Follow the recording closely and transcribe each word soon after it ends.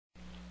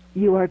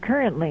You are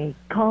currently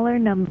caller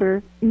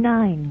number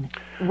 9.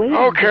 Waiting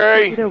Okay.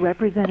 to speak to a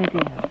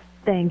representative.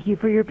 Thank you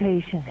for your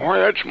patience. Boy,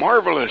 that's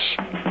marvelous.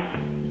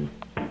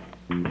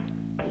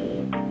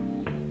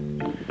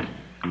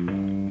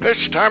 This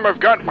time I've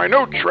got my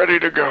notes ready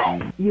to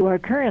go. You are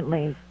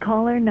currently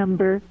caller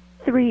number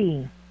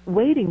 3.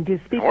 Waiting to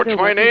speak What's to a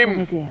my name?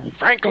 representative.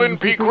 Franklin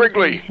Thank you P. for your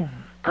Quigley. patience.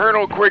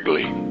 Colonel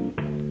Quigley.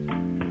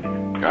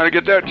 Gotta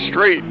get that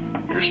straight.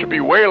 Used to be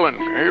Whalen.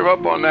 Gave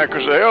up on that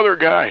because of the other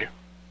guy.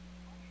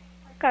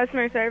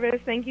 Customer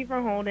service, thank you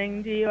for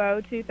holding. Do you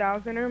owe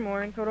 $2,000 or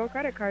more in total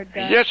credit card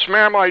debt? Yes,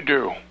 ma'am, I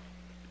do.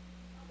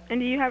 And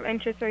do you have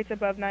interest rates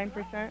above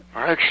 9%?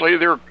 Actually,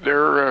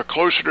 they're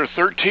closer to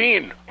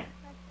 13.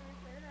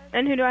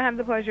 And who do I have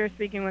the pleasure of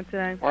speaking with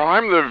today? Well,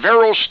 I'm the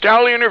virile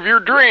stallion of your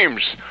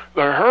dreams.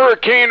 The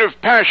hurricane of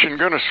passion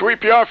gonna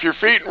sweep you off your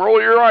feet and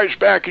roll your eyes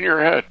back in your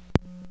head.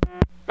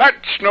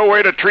 That's no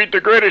way to treat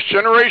the greatest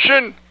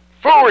generation.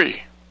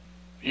 Phooey.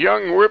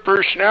 Young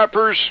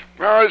whippersnappers.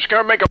 Oh, it's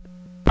gonna make a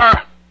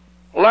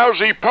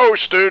lousy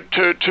post to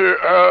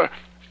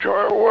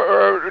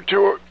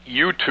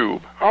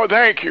YouTube. Oh,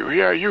 thank you.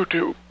 Yeah,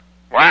 YouTube.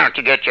 Why don't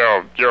you get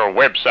your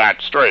website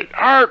straight?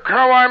 Hark,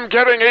 how I'm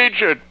getting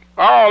aged.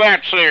 Oh,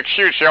 that's the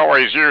excuse you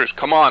always use.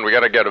 Come on, we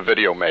gotta get a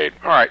video made.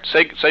 All right,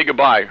 say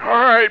goodbye. All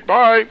right,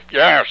 bye.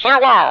 Yeah, so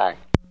long.